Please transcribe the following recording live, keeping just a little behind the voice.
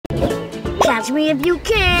Catch me if you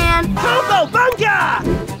can! Cowabunga!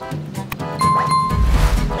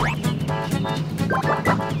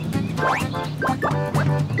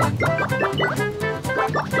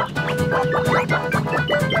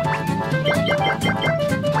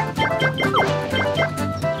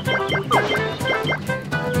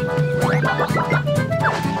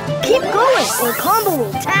 Keep going, or Combo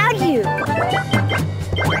will tag you!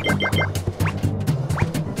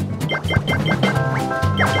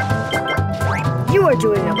 You are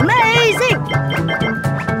doing amazing!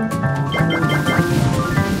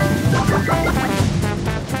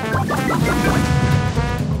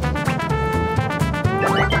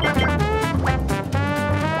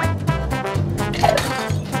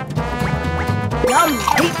 Yum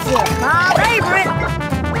pizza, my favorite!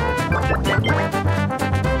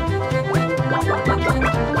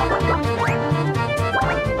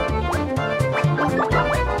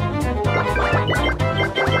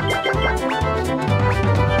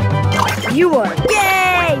 You are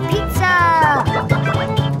yay pizza!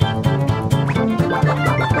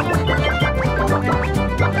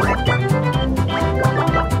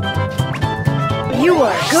 You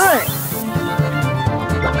are good.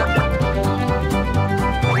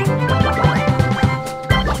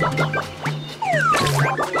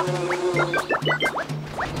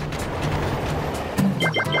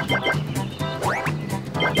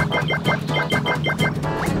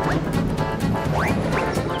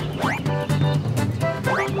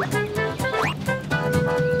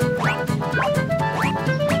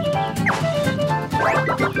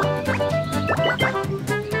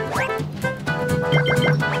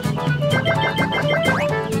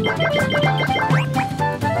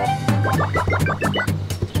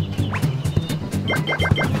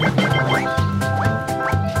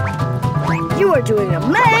 You are doing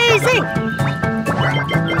amazing!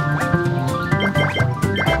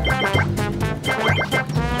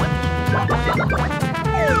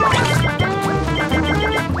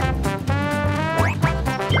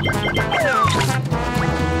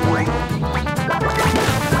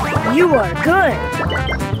 You are good!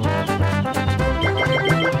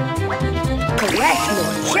 Collect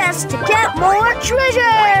more chests to get more treasure!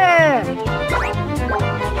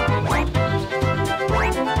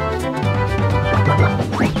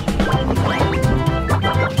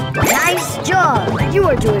 Nice job! You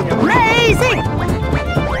are doing amazing!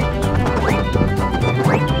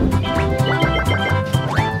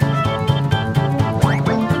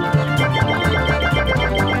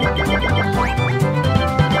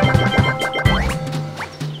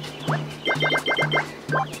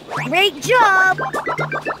 Great job!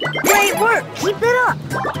 Great work! Keep it up!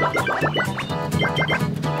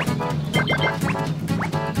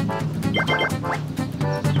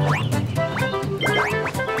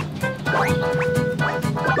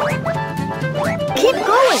 Keep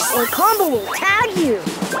going, or Combo will tag you!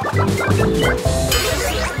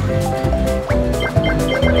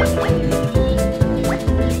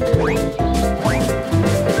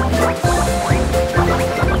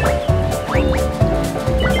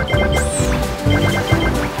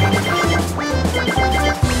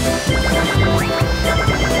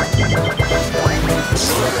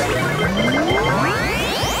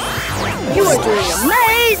 You are doing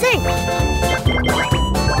amazing!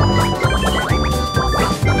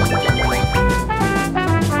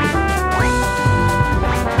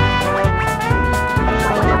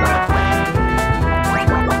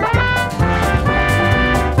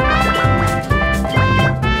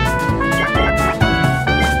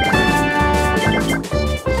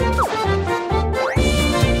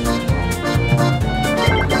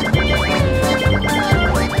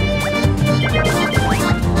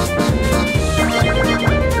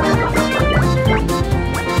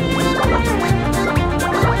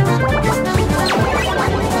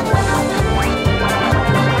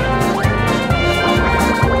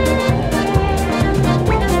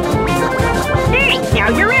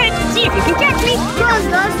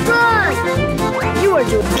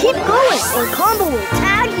 Keep going, or Combo will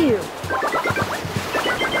tag you!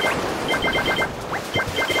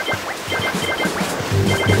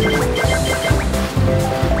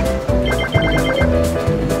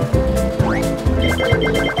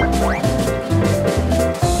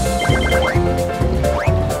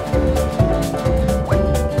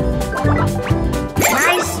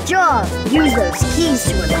 Nice job! Use those keys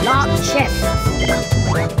to unlock chests.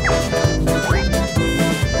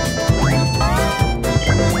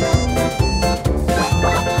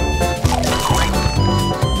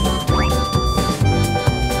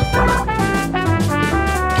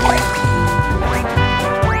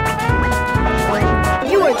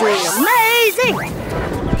 You are doing amazing!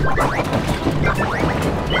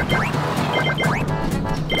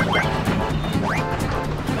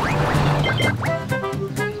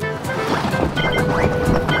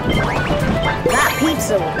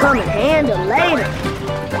 This'll come in handy later.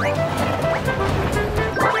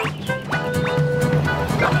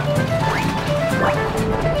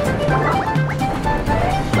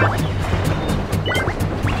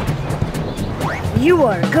 You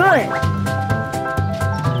are good.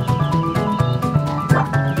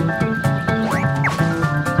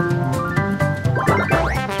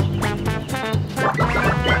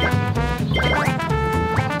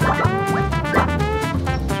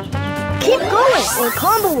 Keep going, or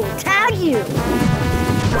Combo will tag you.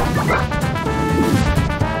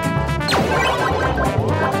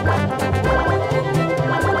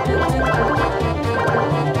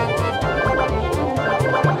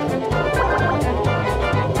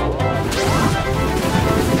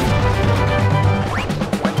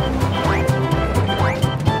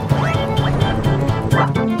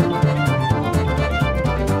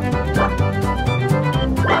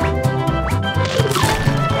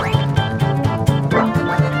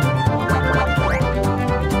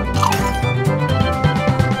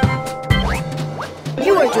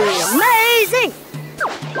 You are doing amazing!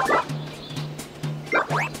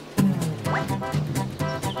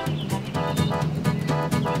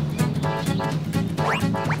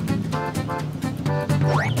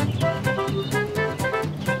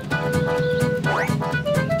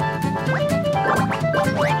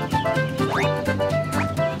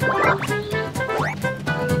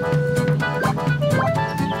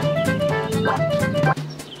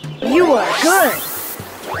 You are good!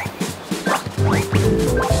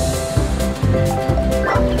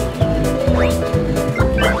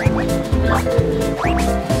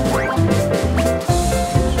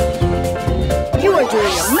 You are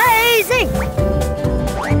doing amazing!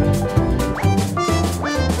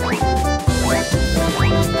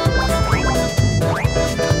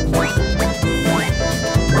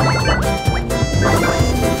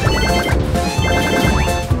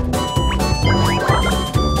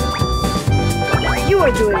 You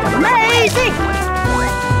are doing amazing!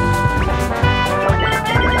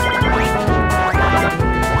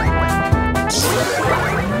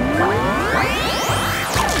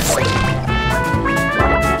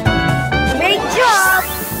 Great job!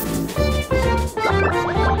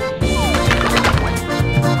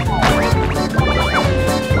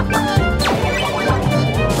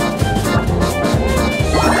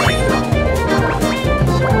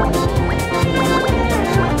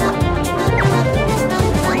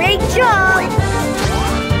 Great job!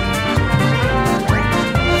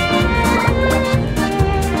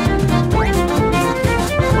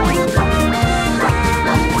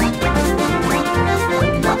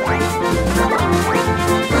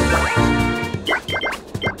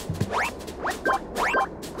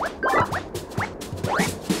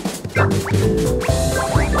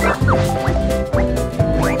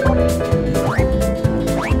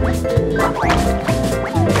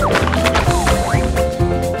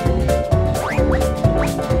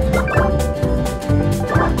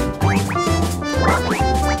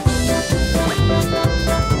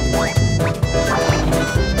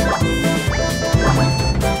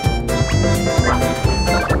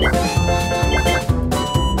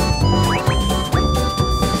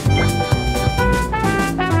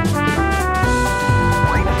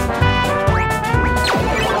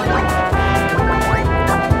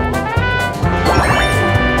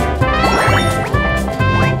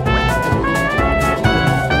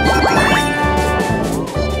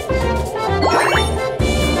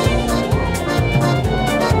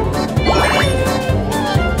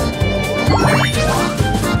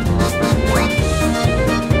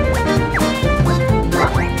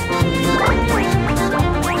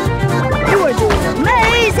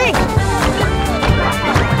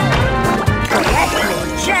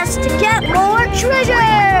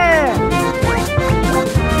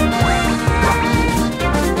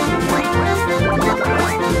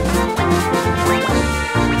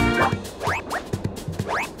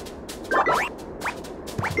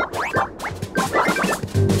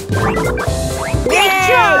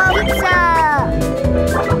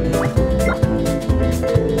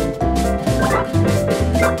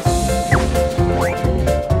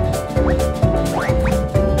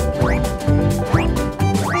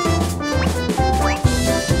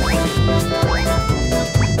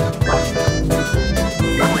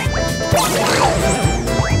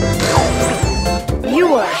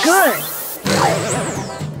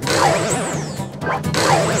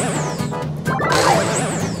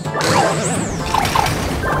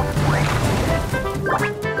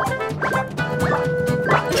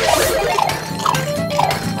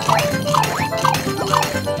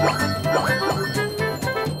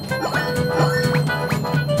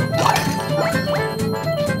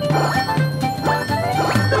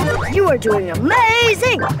 You are doing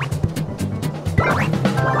amazing!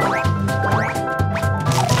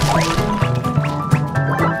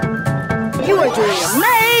 You are doing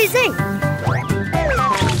amazing!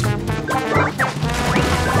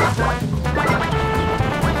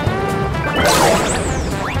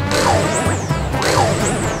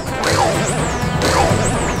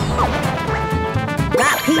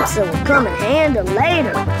 That pizza will come in handy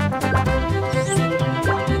later.